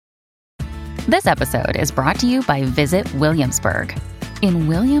This episode is brought to you by Visit Williamsburg. In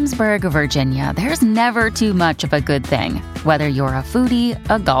Williamsburg, Virginia, there's never too much of a good thing. Whether you're a foodie,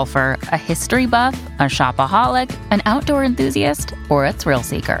 a golfer, a history buff, a shopaholic, an outdoor enthusiast, or a thrill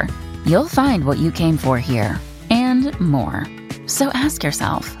seeker, you'll find what you came for here and more. So ask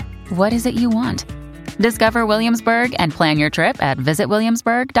yourself, what is it you want? Discover Williamsburg and plan your trip at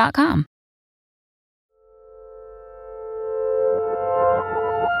visitwilliamsburg.com.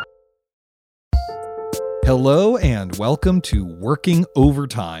 Hello and welcome to Working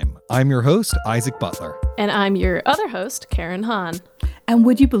Overtime. I'm your host, Isaac Butler. And I'm your other host, Karen Hahn. And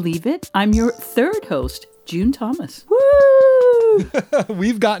would you believe it? I'm your third host, June Thomas. Woo!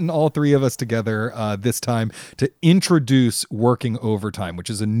 We've gotten all three of us together this time to introduce Working Overtime, which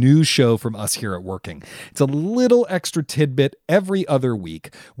is a new show from us here at Working. It's a little extra tidbit every other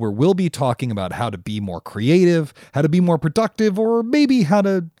week where we'll be talking about how to be more creative, how to be more productive, or maybe how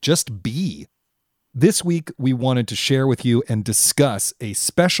to just be. This week, we wanted to share with you and discuss a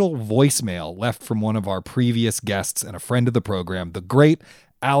special voicemail left from one of our previous guests and a friend of the program, the great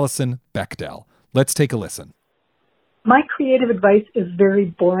Alison Bechdel. Let's take a listen. My creative advice is very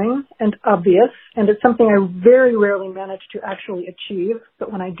boring and obvious, and it's something I very rarely manage to actually achieve.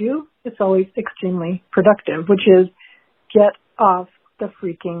 But when I do, it's always extremely productive, which is get off the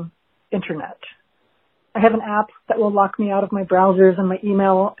freaking internet. I have an app that will lock me out of my browsers and my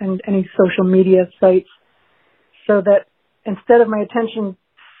email and any social media sites so that instead of my attention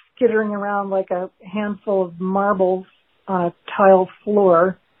skittering around like a handful of marbles on a tile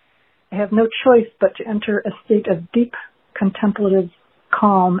floor, I have no choice but to enter a state of deep, contemplative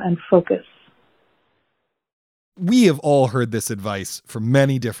calm and focus. We have all heard this advice from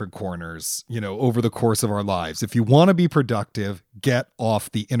many different corners, over the course of our lives. If you want to be productive, get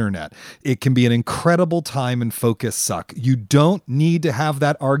off the internet. It can be an incredible time and focus suck. You don't need to have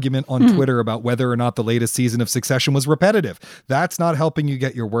that argument on Twitter about whether or not the latest season of Succession was repetitive. That's not helping you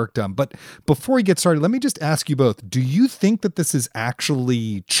get your work done. But before we get started, let me just ask you both, do you think that this is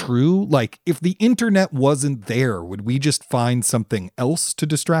actually true? Like, if the internet wasn't there, would we just find something else to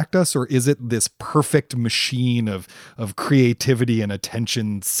distract us? Or is it this perfect machine of creativity and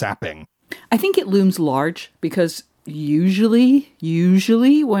attention sapping? I think it looms large because usually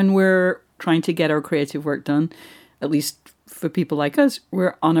when we're trying to get our creative work done, at least for people like us,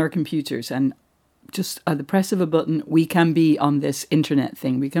 we're on our computers and just at the press of a button, we can be on this internet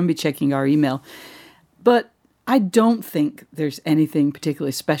thing. We can be checking our email. But I don't think there's anything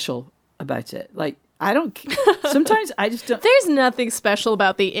particularly special about it. Like, sometimes I just don't. There's nothing special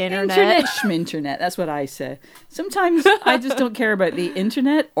about the internet. Schminternet, that's what I say. Sometimes I just don't care about the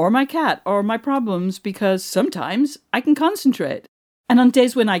internet or my cat or my problems because sometimes I can concentrate. And on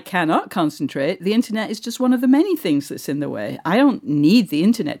days when I cannot concentrate, the internet is just one of the many things that's in the way. I don't need the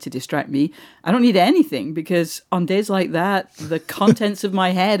internet to distract me. I don't need anything because on days like that, the contents of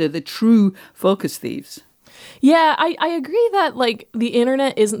my head are the true focus thieves. Yeah, I agree that, the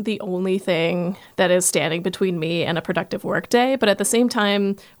internet isn't the only thing that is standing between me and a productive workday. But at the same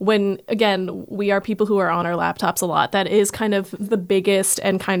time, when, again, we are people who are on our laptops a lot, that is kind of the biggest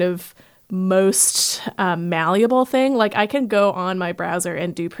and kind of most malleable thing. Like, I can go on my browser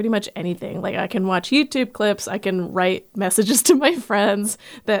and do pretty much anything. Like, I can watch YouTube clips. I can write messages to my friends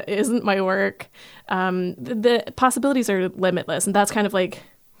that isn't my work. The possibilities are limitless. And that's kind of like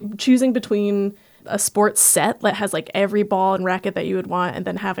choosing between a sports set that has every ball and racket that you would want and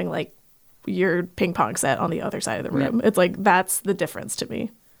then having your ping pong set on the other side of the room. Yeah. It's that's the difference to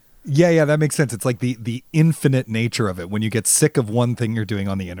me. Yeah, that makes sense. It's like the infinite nature of it. When you get sick of one thing you're doing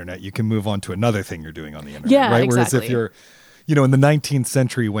on the internet, you can move on to another thing you're doing on the internet. Yeah, right? exactly. Whereas if you're in the 19th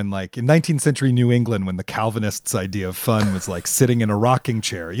century when in 19th century New England, when the Calvinists' idea of fun was sitting in a rocking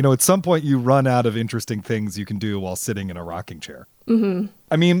chair, at some point you run out of interesting things you can do while sitting in a rocking chair. Mm-hmm.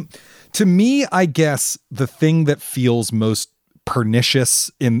 I mean, to me, I guess the thing that feels most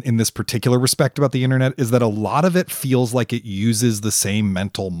pernicious in this particular respect about the internet is that a lot of it feels like it uses the same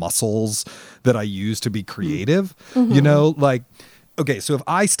mental muscles that I use to be creative. Mm-hmm. Okay, so if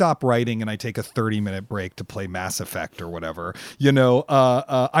I stop writing and I take a 30-minute break to play Mass Effect or whatever,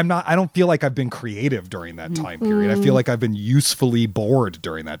 I don't feel like I've been creative during that time period. I feel like I've been usefully bored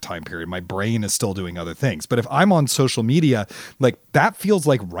during that time period. My brain is still doing other things. But if I'm on social media, that feels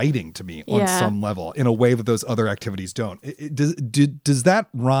like writing to me on some level in a way that those other activities don't. Does that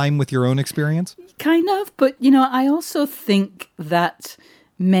rhyme with your own experience? Kind of, but I also think that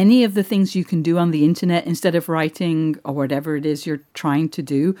many of the things you can do on the internet instead of writing or whatever it is you're trying to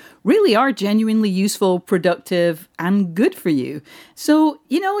do really are genuinely useful, productive, and good for you. So,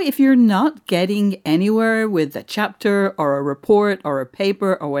 if you're not getting anywhere with a chapter or a report or a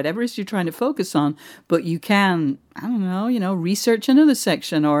paper or whatever it is you're trying to focus on, but you can, research another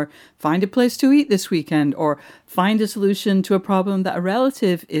section or find a place to eat this weekend or find a solution to a problem that a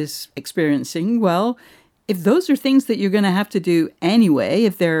relative is experiencing, well, if those are things that you're going to have to do anyway,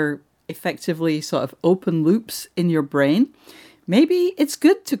 if they're effectively sort of open loops in your brain, maybe it's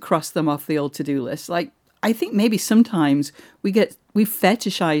good to cross them off the old to-do list. Like, I think maybe sometimes we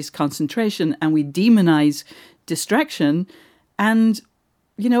fetishize concentration and we demonize distraction. And,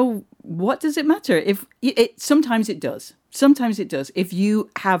 what does it matter? Sometimes it does. Sometimes it does. If you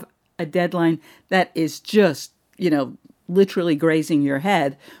have a deadline that is just, literally grazing your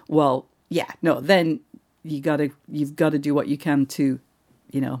head, well, yeah, no, then you've got to do what you can to,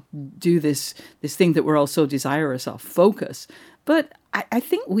 do this thing that we're all so desirous of, focus. But I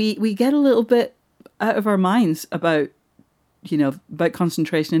think we get a little bit out of our minds about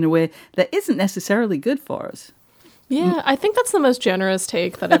concentration in a way that isn't necessarily good for us. Yeah, I think that's the most generous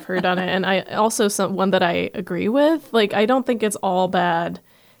take that I've heard on it. And I also one that I agree with. Like, I don't think it's all bad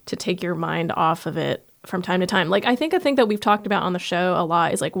to take your mind off of it from time to time. Like, I think a thing that we've talked about on the show a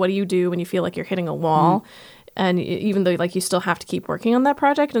lot is like, what do you do when you feel like you're hitting a wall? And even though like you still have to keep working on that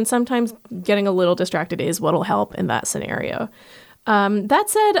project, and sometimes getting a little distracted is what'll help in that scenario. That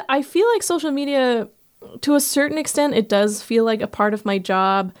said, I feel like social media, to a certain extent, it does feel like a part of my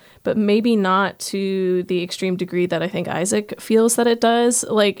job, but maybe not to the extreme degree that I think Isaac feels that it does.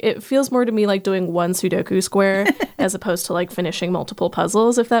 Like, it feels more to me like doing one Sudoku square as opposed to like finishing multiple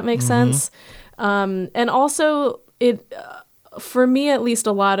puzzles, if that makes sense. And also, for me at least,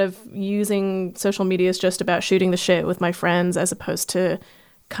 a lot of using social media is just about shooting the shit with my friends as opposed to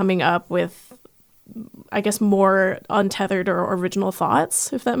coming up with, I guess, more untethered or original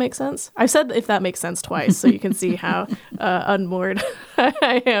thoughts, if that makes sense. I've said if that makes sense twice, so you can see how unmoored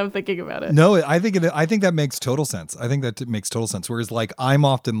I am thinking about it. No, I think that makes total sense. I think that it makes total sense. Whereas like I'm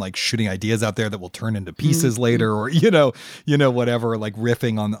often like shooting ideas out there that will turn into pieces later, or whatever, like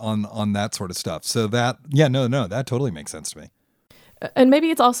riffing on that sort of stuff. So that, that totally makes sense to me. And maybe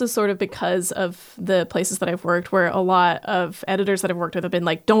it's also sort of because of the places that I've worked where a lot of editors that I've worked with have been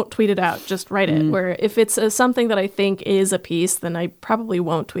like, don't tweet it out, just write it. Where if it's something that I think is a piece, then I probably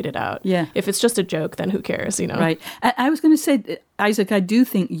won't tweet it out. Yeah. If it's just a joke, then who cares, Right. I was going to say, Isaac, I do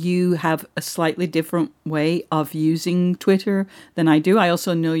think you have a slightly different way of using Twitter than I do. I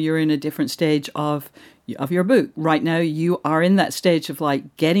also know you're in a different stage of your book. Right now, you are in that stage of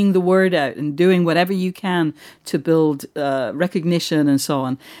like getting the word out and doing whatever you can to build recognition and so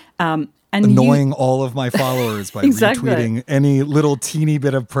on. And annoying all of my followers by Exactly. retweeting any little teeny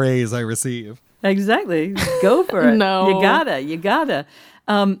bit of praise I receive. Exactly. Go for it. No. You gotta.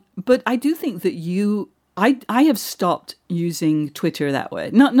 But I do think that I have stopped using Twitter that way.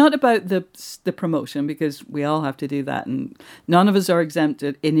 Not about the promotion, because we all have to do that, and none of us are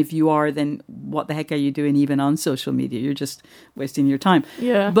exempted. And if you are, then what the heck are you doing even on social media? You're just wasting your time.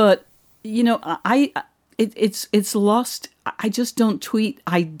 Yeah. But it's lost. I just don't tweet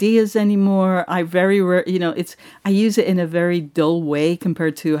ideas anymore. I very rare, I use it in a very dull way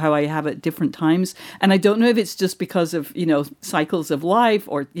compared to how I have at different times. And I don't know if it's just because of, cycles of life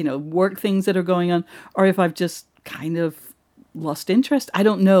or, work things that are going on, or if I've just kind of lost interest. I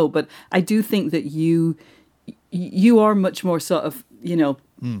don't know, but I do think that you are much more sort of,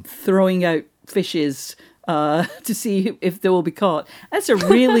 throwing out fishes to see if they will be caught. That's a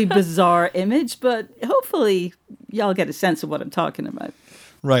really bizarre image, but hopefully y'all get a sense of what I'm talking about.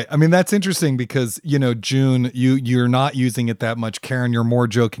 Right. I mean, that's interesting because, June, you're not using it that much. Karen, you're more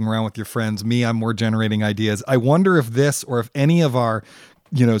joking around with your friends. Me, I'm more generating ideas. I wonder if this, or if any of our,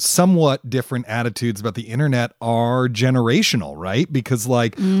 somewhat different attitudes about the internet are generational, right? Because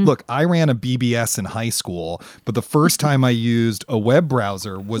look, I ran a BBS in high school, but the first time I used a web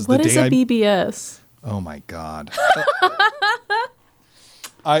browser was What the is day a BBS? Oh my God.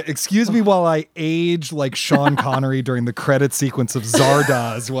 Excuse me while I age like Sean Connery during the credit sequence of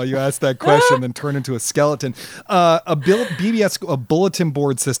Zardoz while you ask that question, then turn into a skeleton. BBS, a bulletin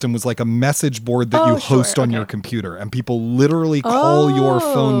board system, was like a message board that you host on your computer, and people literally call your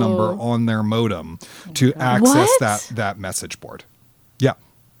phone number on their modem to access that message board. Yeah.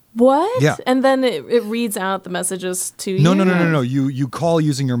 What? Yeah. And then it reads out the messages to you? No. You call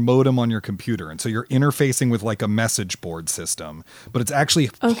using your modem on your computer. And so you're interfacing with like a message board system, but it's actually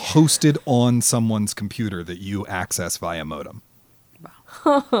hosted on someone's computer that you access via modem.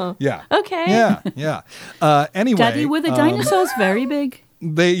 Wow. Yeah. Okay. Yeah. Anyway. Daddy, were the dinosaurs very big?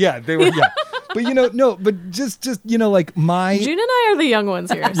 They were, yeah. But no, but just like my June and I are the young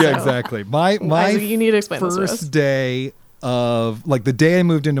ones here. So. Yeah, exactly. My you need to explain this to us. first day of like the day I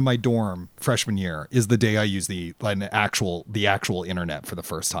moved into my dorm freshman year is the day I used the actual internet for the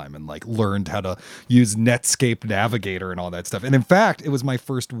first time and like learned how to use Netscape Navigator and all that stuff. And in fact, it was my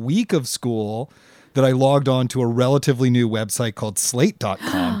first week of school that I logged on to a relatively new website called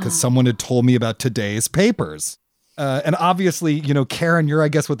slate.com because someone had told me about today's papers. And obviously, Karen, you're, I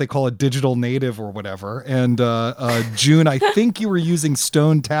guess, what they call a digital native or whatever. And June, I think you were using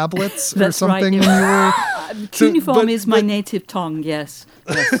stone tablets or something. Right, when you were. Cuneiform is my native tongue, yes.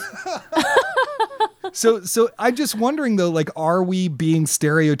 So I'm just wondering, though, like, are we being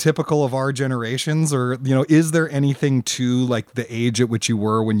stereotypical of our generations? Or, is there anything to, like, the age at which you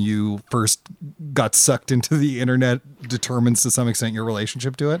were when you first got sucked into the internet determines to some extent your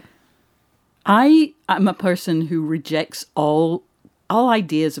relationship to it? I am a person who rejects all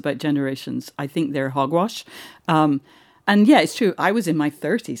ideas about generations. I think they're hogwash. And yeah, it's true. I was in my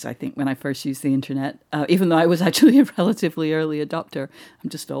 30s, I think, when I first used the internet, even though I was actually a relatively early adopter. I'm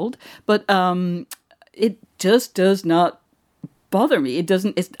just old. But it just does not bother me.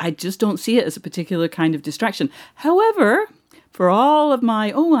 I just don't see it as a particular kind of distraction. However, for all of my,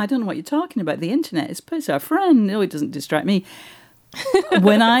 I don't know what you're talking about, the internet is our friend. No, it doesn't distract me.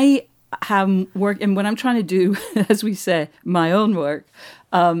 When I have work and when I'm trying to do, as we say, my own work,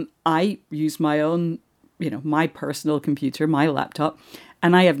 I use my own, my personal computer, my laptop,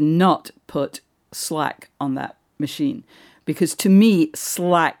 and I have not put Slack on that machine because to me,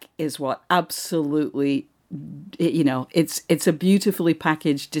 Slack is what absolutely, it's a beautifully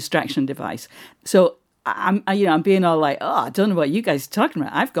packaged distraction device. So I'm being all like, I don't know what you guys are talking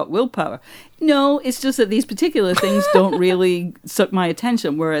about. I've got willpower. No, it's just that these particular things don't really suck my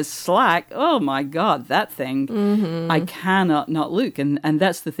attention. Whereas Slack, oh my God, that thing, I cannot not look. And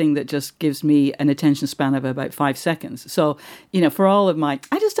that's the thing that just gives me an attention span of about 5 seconds. So, for all of my,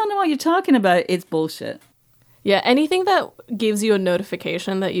 I just don't know what you're talking about. It's bullshit. Yeah, anything that gives you a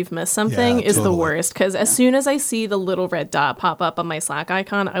notification that you've missed something is the worst. Because as soon as I see the little red dot pop up on my Slack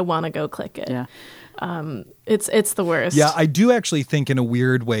icon, I want to go click it. Yeah. It's the worst. Yeah, I do actually think in a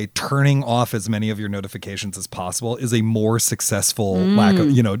weird way, turning off as many of your notifications as possible is a more successful lack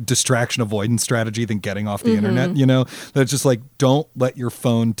of, distraction avoidance strategy than getting off the internet, That's just like, don't let your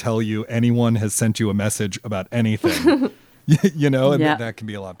phone tell you anyone has sent you a message about anything, and that can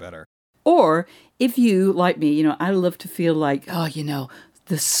be a lot better. Or if you, like me, I love to feel like,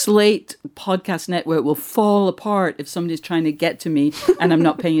 the Slate podcast network will fall apart if somebody's trying to get to me and I'm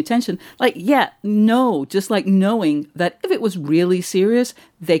not paying attention. Just like knowing that if it was really serious,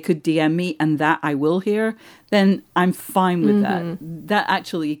 they could DM me and that I will hear, then I'm fine with that. That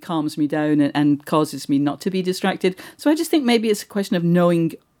actually calms me down and causes me not to be distracted. So I just think maybe it's a question of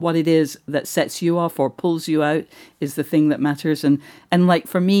knowing what it is that sets you off or pulls you out is the thing that matters. And like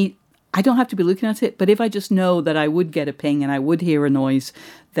for me, I don't have to be looking at it, but if I just know that I would get a ping and I would hear a noise,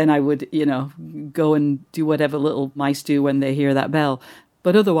 then I would, go and do whatever little mice do when they hear that bell.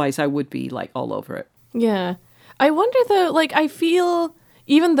 But otherwise, I would be like all over it. Yeah. I wonder though, I feel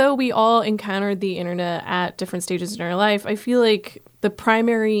even though we all encountered the internet at different stages in our life, I feel like the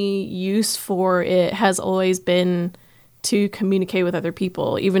primary use for it has always been to communicate with other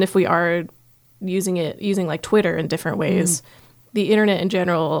people, even if we are using like Twitter in different ways. The internet in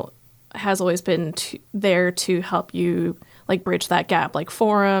general has always been there to help you bridge that gap, like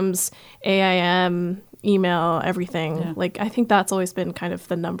forums, AIM, email, everything. Yeah. I think that's always been kind of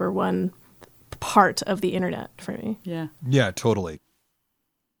the number one part of the internet for me. Yeah. Yeah, totally.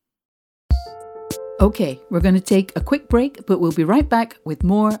 Okay, we're going to take a quick break, but we'll be right back with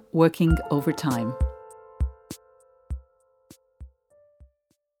more Working Overtime.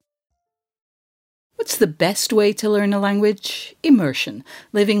 What's the best way to learn a language? Immersion,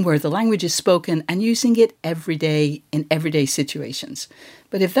 living where the language is spoken and using it every day in everyday situations.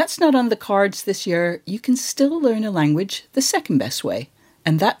 But if that's not on the cards this year, you can still learn a language the second best way,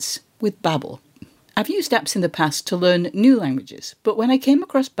 and that's with Babbel. I've used apps in the past to learn new languages, but when I came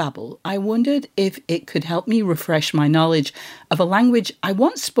across Babbel, I wondered if it could help me refresh my knowledge of a language I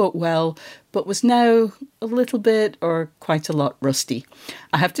once spoke well, but was now a little bit or quite a lot rusty.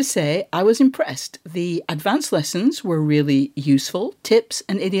 I have to say, I was impressed. The advanced lessons were really useful, tips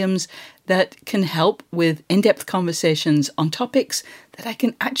and idioms that can help with in-depth conversations on topics that I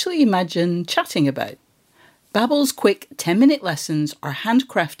can actually imagine chatting about. Babbel's quick 10-minute lessons are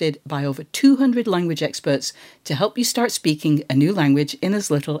handcrafted by over 200 language experts to help you start speaking a new language in as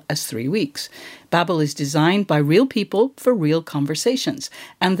little as 3 weeks. Babbel is designed by real people for real conversations,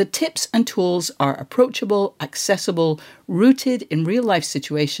 and the tips and tools are approachable, accessible, rooted in real-life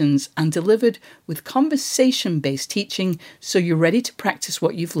situations, and delivered with conversation-based teaching so you're ready to practice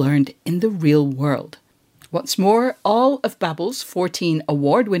what you've learned in the real world. What's more, all of Babbel's 14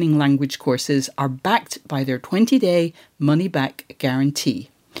 award-winning language courses are backed by their 20-day money-back guarantee.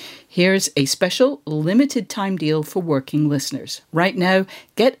 Here's a special limited-time deal for working listeners. Right now,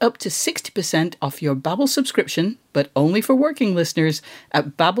 get up to 60% off your Babbel subscription, but only for working listeners,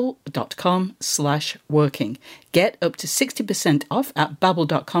 at babbel.com/working. Get up to 60% off at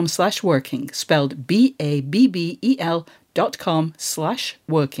babbel.com/working, spelled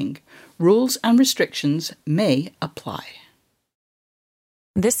BABBEL.com/working. Rules and restrictions may apply.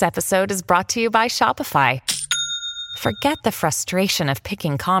 This episode is brought to you by Shopify. Forget the frustration of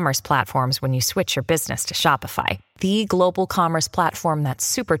picking commerce platforms when you switch your business to Shopify, the global commerce platform that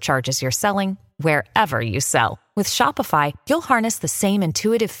supercharges your selling wherever you sell. With Shopify, you'll harness the same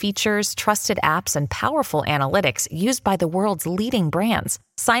intuitive features, trusted apps, and powerful analytics used by the world's leading brands.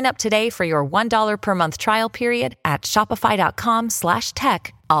 Sign up today for your $1 per month trial period at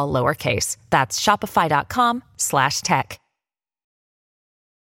shopify.com/tech, all lowercase. That's shopify.com/tech.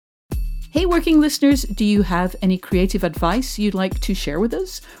 Hey, working listeners, do you have any creative advice you'd like to share with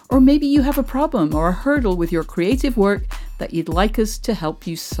us? Or maybe you have a problem or a hurdle with your creative work that you'd like us to help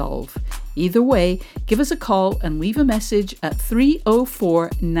you solve. Either way, give us a call and leave a message at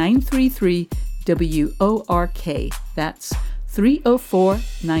 304-933-WORK. That's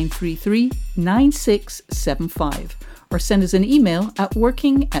 304-933-9675. Or send us an email at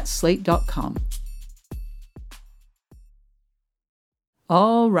working@slate.com.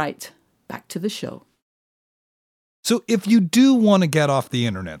 All right. Back to the show. So if you do want to get off the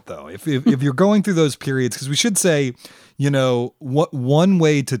internet, though, if you're going through those periods, because we should say, what one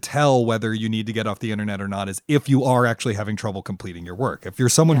way to tell whether you need to get off the internet or not is if you are actually having trouble completing your work. If you're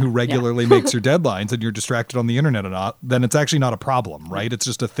someone who regularly makes your deadlines and you're distracted on the internet or not, then it's actually not a problem, right? It's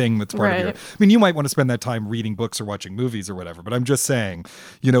just a thing that's part of your... I mean, you might want to spend that time reading books or watching movies or whatever, but I'm just saying,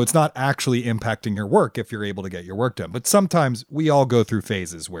 it's not actually impacting your work if you're able to get your work done. But sometimes we all go through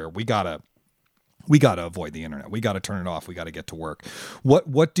phases where we gotta avoid the internet. We got to turn it off. We got to get to work.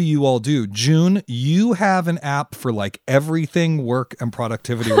 What do you all do? June, you have an app for like everything work and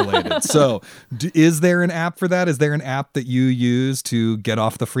productivity related. So is there an app for that? Is there an app that you use to get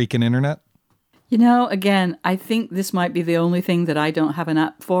off the freaking internet? Again, I think this might be the only thing that I don't have an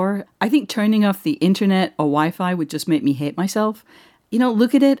app for. I think turning off the internet or Wi-Fi would just make me hate myself.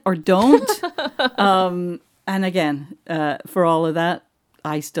 Look at it or don't. And again, for all of that,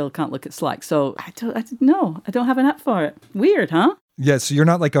 I still can't look at Slack. So I don't have an app for it. Weird, huh? Yeah, so you're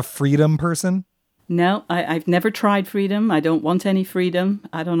not like a freedom person? No, I've never tried freedom. I don't want any freedom.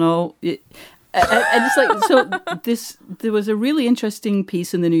 I don't know. And it's like, there was a really interesting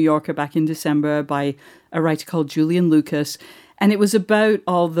piece in the New Yorker back in December by a writer called Julian Lucas. And it was about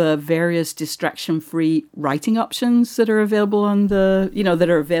all the various distraction-free writing options that are available on that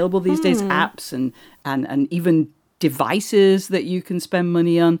are available these days, apps and even devices that you can spend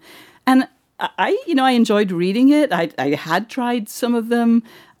money on. And I enjoyed reading it. I had tried some of them.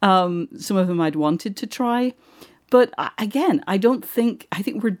 Some of them I'd wanted to try. But again, I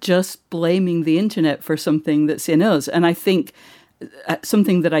think we're just blaming the internet for something that's in us. And I think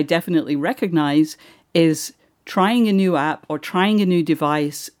something that I definitely recognize is trying a new app or trying a new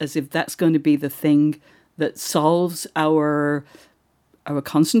device as if that's going to be the thing that solves our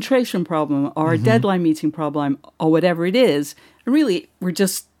concentration problem or a deadline meeting problem or whatever it is. Really, we're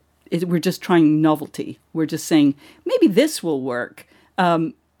just trying novelty. We're just saying, maybe this will work.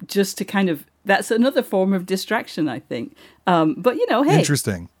 Just to kind of, that's another form of distraction, I think. But, hey.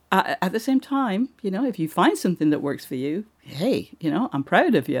 Interesting. At the same time, if you find something that works for you, hey, I'm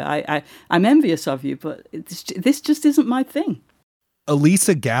proud of you. I'm envious of you, but this just isn't my thing.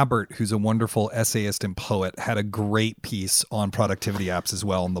 Elisa Gabbert, who's a wonderful essayist and poet, had a great piece on productivity apps as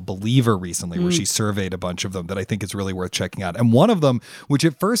well in The Believer recently, where she surveyed a bunch of them that I think is really worth checking out. And one of them, which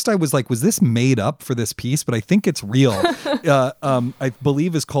at first I was like, was this made up for this piece? But I think it's real. I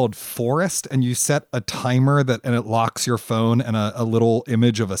believe is called Forest, and you set a timer and it locks your phone, and a little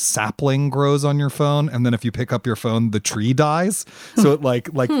image of a sapling grows on your phone. And then if you pick up your phone, the tree dies. So it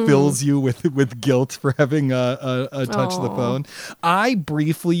like fills you with guilt for having touched the phone. I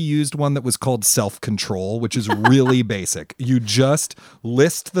briefly used one that was called Self-Control, which is really basic. You just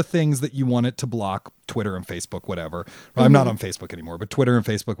list the things that you want it to block, Twitter and Facebook, whatever. I'm not on Facebook anymore, but Twitter and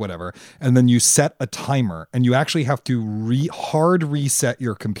Facebook, whatever. And then you set a timer, and you actually have to hard reset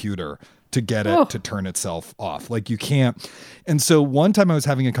your computer to get it to turn itself off. Like you can't. And so one time I was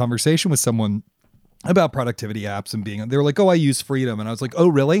having a conversation with someone about productivity apps and they were like, oh, I use Freedom. And I was like, oh,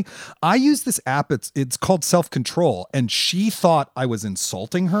 really? I use this app. It's called Self-Control. And she thought I was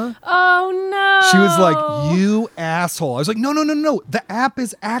insulting her. Oh, no. She was like, you asshole. I was like, no. The app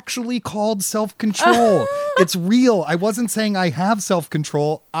is actually called Self-Control. It's real. I wasn't saying I have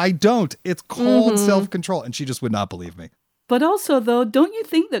self-control. I don't. It's called Self-Control. And she just would not believe me. But also, though, don't you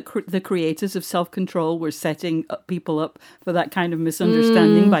think that the creators of Self-Control were setting people up for that kind of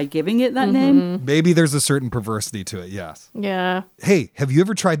misunderstanding by giving it that name? Maybe there's a certain perversity to it, yes. Yeah. Hey, have you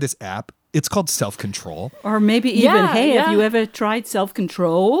ever tried this app? It's called Self-Control. Or maybe even, have you ever tried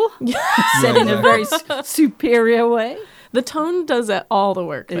self-control? Said in a very superior way. The tone does all the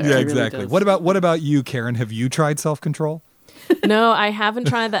work there. Yeah, exactly. Really what about you, Karen? Have you tried Self-Control? No, I haven't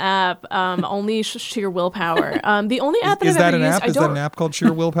tried the app. Only sheer willpower. The only app that I've ever used. Is that an app called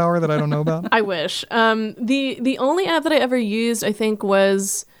Sheer Willpower that I don't know about? I wish. The only app that I ever used, I think it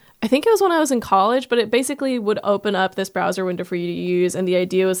was when I was in college, but it basically would open up this browser window for you to use. And the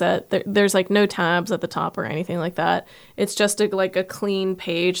idea was that there's like no tabs at the top or anything like that. It's just a clean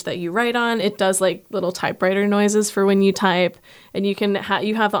page that you write on. It does like little typewriter noises for when you type. And you can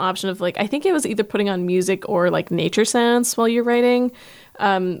you have the option of I think it was either putting on music or like nature sounds while you're writing.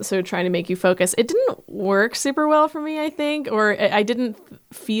 So trying to make you focus. It didn't work super well for me, I think, or I didn't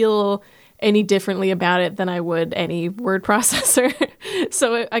feel any differently about it than I would any word processor.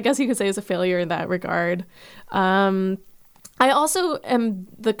 So I guess you could say it's a failure in that regard. I also am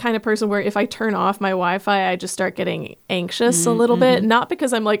the kind of person where if I turn off my Wi-Fi, I just start getting anxious a little bit. Not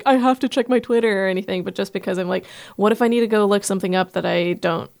because I'm like, I have to check my Twitter or anything, but just because I'm like, what if I need to go look something up that I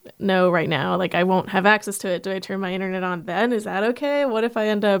don't know right now? Like, I won't have access to it. Do I turn my internet on then? Is that okay? What if I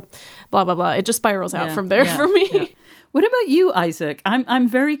end up blah, blah, blah? It just spirals out from there for me. Yeah. What about you, Isaac? I'm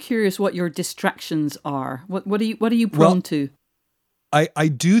very curious what your distractions are. What are you prone to? I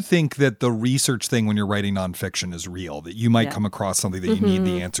do think that the research thing when you're writing nonfiction is real, that you might come across something that you need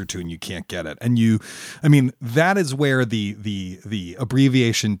the answer to and you can't get it. And that is where the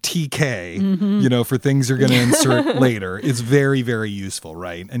abbreviation TK, for things you're going to insert later is very, very useful,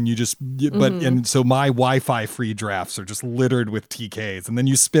 right? And and so my Wi-Fi free drafts are just littered with TKs. And then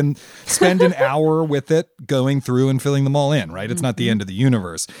you spend an hour with it going through and filling them all in, right? It's not the end of the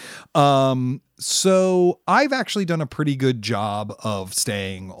universe. So I've actually done a pretty good job of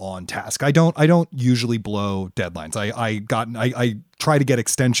staying on task. I don't usually blow deadlines. I try to get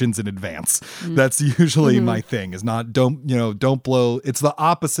extensions in advance. That's usually my thing, is don't blow. It's the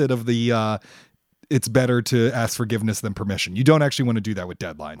opposite of the it's better to ask forgiveness than permission. You don't actually want to do that with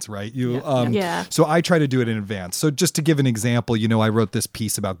deadlines, right? So I try to do it in advance. So just to give an example, I wrote this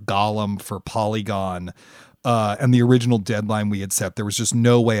piece about Gollum for Polygon. And the original deadline we had set, there was just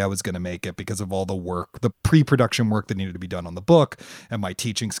no way I was going to make it because of all the work, the pre-production work that needed to be done on the book and my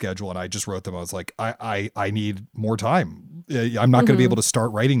teaching schedule. And I just wrote them. I was like, I need more time. I'm not going to be able to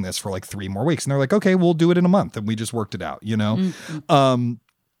start writing this for like 3 more weeks. And they're like, okay, we'll do it in a month. And we just worked it out,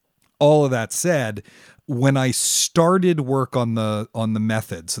 All of that said, when I started work on the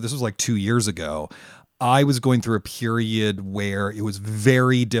method, so this was like 2 years ago, I was going through a period where it was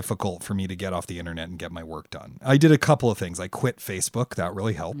very difficult for me to get off the internet and get my work done. I did a couple of things. I quit Facebook. That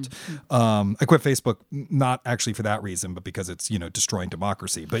really helped. I quit Facebook, not actually for that reason, but because it's, destroying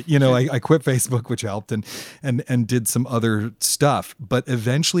democracy. But, I quit Facebook, which helped, and did some other stuff. But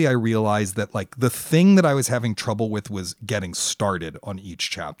eventually I realized that the thing that I was having trouble with was getting started on each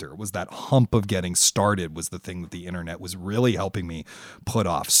chapter. Was that hump of getting started was the thing that the internet was really helping me put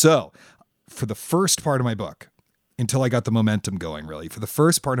off. So for the first part of my book, until I got the momentum going, really, for the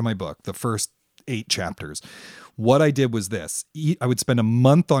first part of my book, the first 8 chapters, what I did was this. I would spend a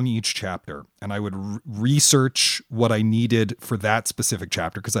month on each chapter, and I would research what I needed for that specific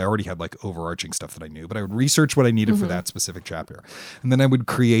chapter, because I already had overarching stuff that I knew, but I would research what I needed for that specific chapter. And then I would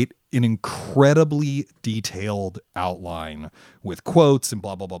create an incredibly detailed outline with quotes and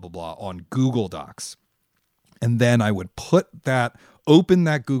blah, blah, blah, blah, blah on Google Docs. And then I would open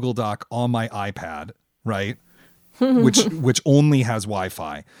that Google Doc on my iPad, right? which only has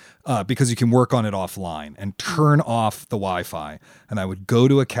Wi-Fi, because you can work on it offline, and turn off the Wi-Fi. And I would go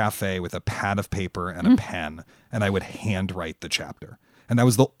to a cafe with a pad of paper and a pen, and I would handwrite the chapter. And that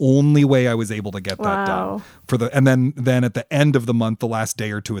was the only way I was able to get that done. And then at the end of the month, the last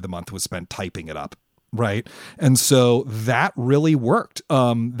day or 2 of the month was spent typing it up. right? And so that really worked.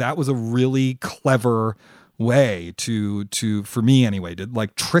 That was a really clever way to for me anyway, to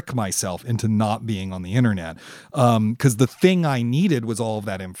like trick myself into not being on the internet. Because the thing I needed was all of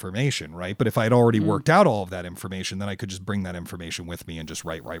that information, right? But if I'd already worked out all of that information, then I could just bring that information with me and just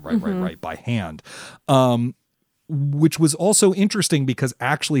write by hand. Which was also interesting because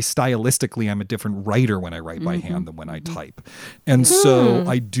actually stylistically, I'm a different writer when I write by hand than when I type. And so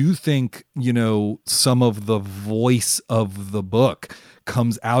I do think, you know, some of the voice of the book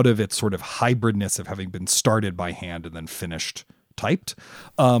comes out of its sort of hybridness of having been started by hand and then finished typed.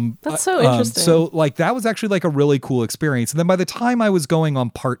 That's so interesting. So like that was actually like a really cool experience. And then by the time I was going on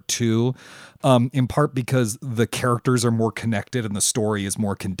part 2, in part because the characters are more connected and the story is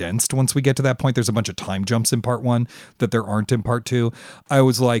more condensed. Once we get to that point, there's a bunch of time jumps in part 1 that there aren't in part 2. I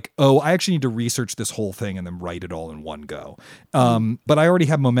was like, oh, I actually need to research this whole thing and then write it all in one go. But I already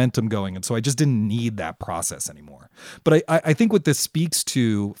have momentum going. And so I just didn't need that process anymore. But I think what this speaks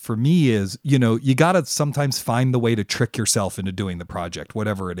to for me is, you know, you got to sometimes find the way to trick yourself into doing the project,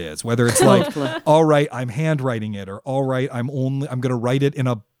 whatever it is, whether it's like, all right, I'm handwriting it, or all right, I'm going to write it in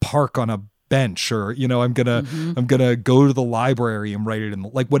a park on a bench, or, you know, I'm gonna go to the library and write it in,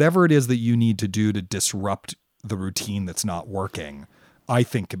 like, whatever it is that you need to do to disrupt the routine that's not working, I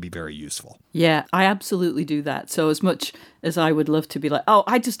think can be very useful. Yeah, I absolutely do that. So as much as I would love to be like, oh,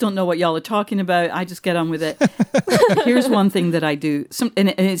 I just don't know what y'all are talking about, I just get on with it. Here's one thing that I do, and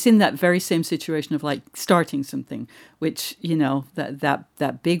it's in that very same situation of like starting something, which, you know,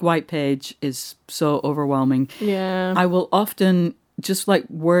 that big white page is so overwhelming. Yeah. I will often just like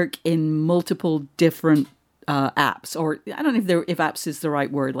work in multiple different apps, or I don't know if apps is the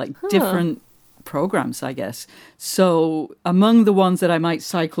right word, like different programs, I guess. So among the ones that I might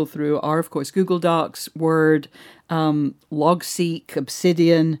cycle through are, of course, Google Docs, Word, Logseek,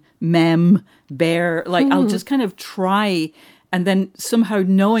 Obsidian, Mem, Bear. Like I'll just kind of try, and then somehow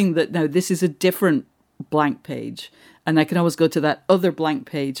knowing that now this is a different blank page, and I can always go to that other blank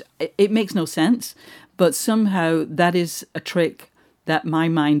page. It makes no sense, but somehow that is a trick that my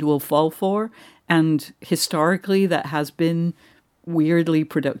mind will fall for. And historically, that has been weirdly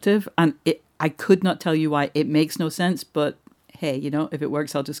productive. And I could not tell you why. It makes no sense. But hey, you know, if it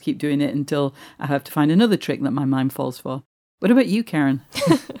works, I'll just keep doing it until I have to find another trick that my mind falls for. What about you, Karen?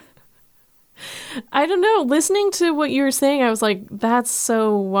 I don't know. Listening to what you were saying, I was like, that's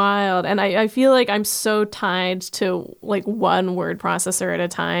so wild. And I feel like I'm so tied to like one word processor at a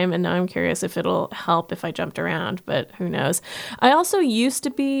time. And now I'm curious if it'll help if I jumped around, but who knows. I also used to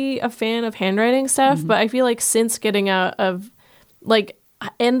be a fan of handwriting stuff, but I feel like since getting out of like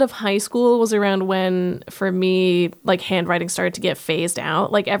end of high school was around when, for me, like handwriting started to get phased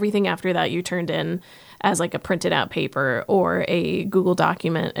out. Like everything after that you turned in as like a printed out paper or a Google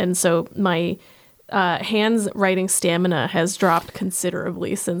document. And so my hands writing stamina has dropped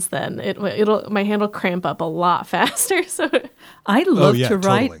considerably since then. My hand will cramp up a lot faster. So I love to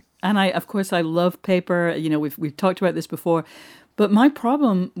write. Totally. And I love paper. You know, we've talked about this before, but my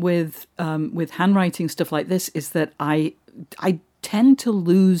problem with handwriting stuff like this is that I tend to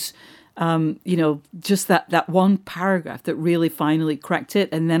lose you know, just that one paragraph that really finally cracked it.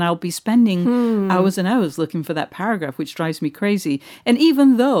 And then I'll be spending hours and hours looking for that paragraph, which drives me crazy. And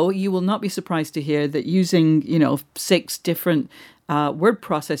even though you will not be surprised to hear that using, you know, 6 different word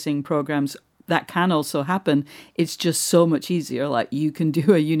processing programs, that can also happen, it's just so much easier. Like you can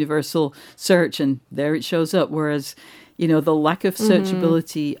do a universal search and there it shows up. Whereas, you know, the lack of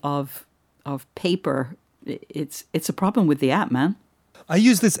searchability of paper, it's a problem with the app, man. I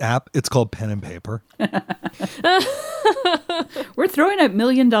use this app. It's called Pen and Paper. We're throwing out $1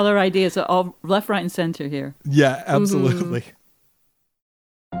 million ideas all left, right, and center here. Yeah, absolutely.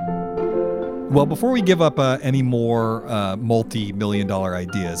 Well, before we give up any more multi-million-dollar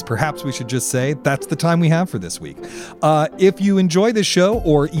ideas, perhaps we should just say that's the time we have for this week. If you enjoy this show,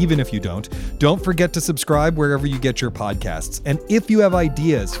 or even if you don't forget to subscribe wherever you get your podcasts. And if you have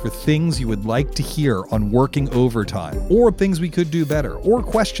ideas for things you would like to hear on working overtime, or things we could do better, or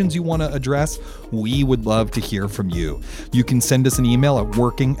questions you want to address, we would love to hear from you. You can send us an email at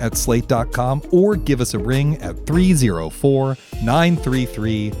working@slate.com or give us a ring at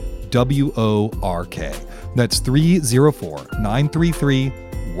 304-933 WORK. That's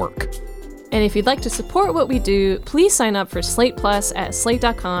 304-933-WORK. And if you'd like to support what we do, please sign up for Slate Plus at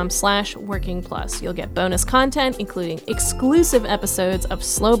slate.com/workingplus. You'll get bonus content, including exclusive episodes of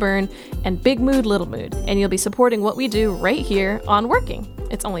Slow Burn and Big Mood, Little Mood. And you'll be supporting what we do right here on Working.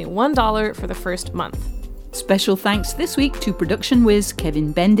 It's only $1 for the first month. Special thanks this week to production whiz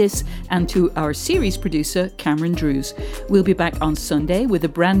Kevin Bendis and to our series producer Cameron Drews. We'll be back on Sunday with a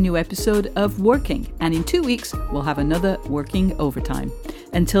brand new episode of Working, and in 2 weeks we'll have another Working Overtime.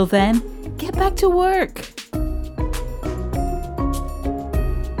 Until then, get back to work.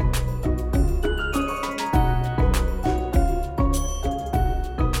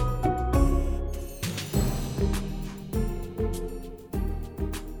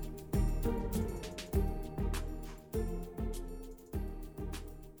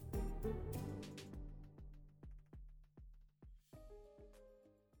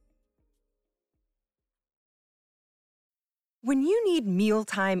 When you need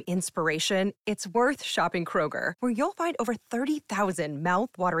mealtime inspiration, it's worth shopping Kroger, where you'll find over 30,000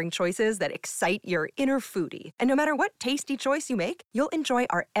 mouth-watering choices that excite your inner foodie. And no matter what tasty choice you make, you'll enjoy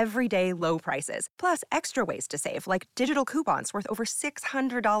our everyday low prices, plus extra ways to save, like digital coupons worth over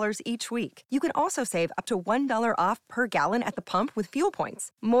 $600 each week. You can also save up to $1 off per gallon at the pump with fuel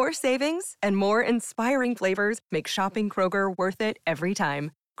points. More savings and more inspiring flavors make shopping Kroger worth it every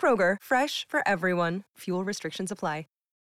time. Kroger, fresh for everyone. Fuel restrictions apply.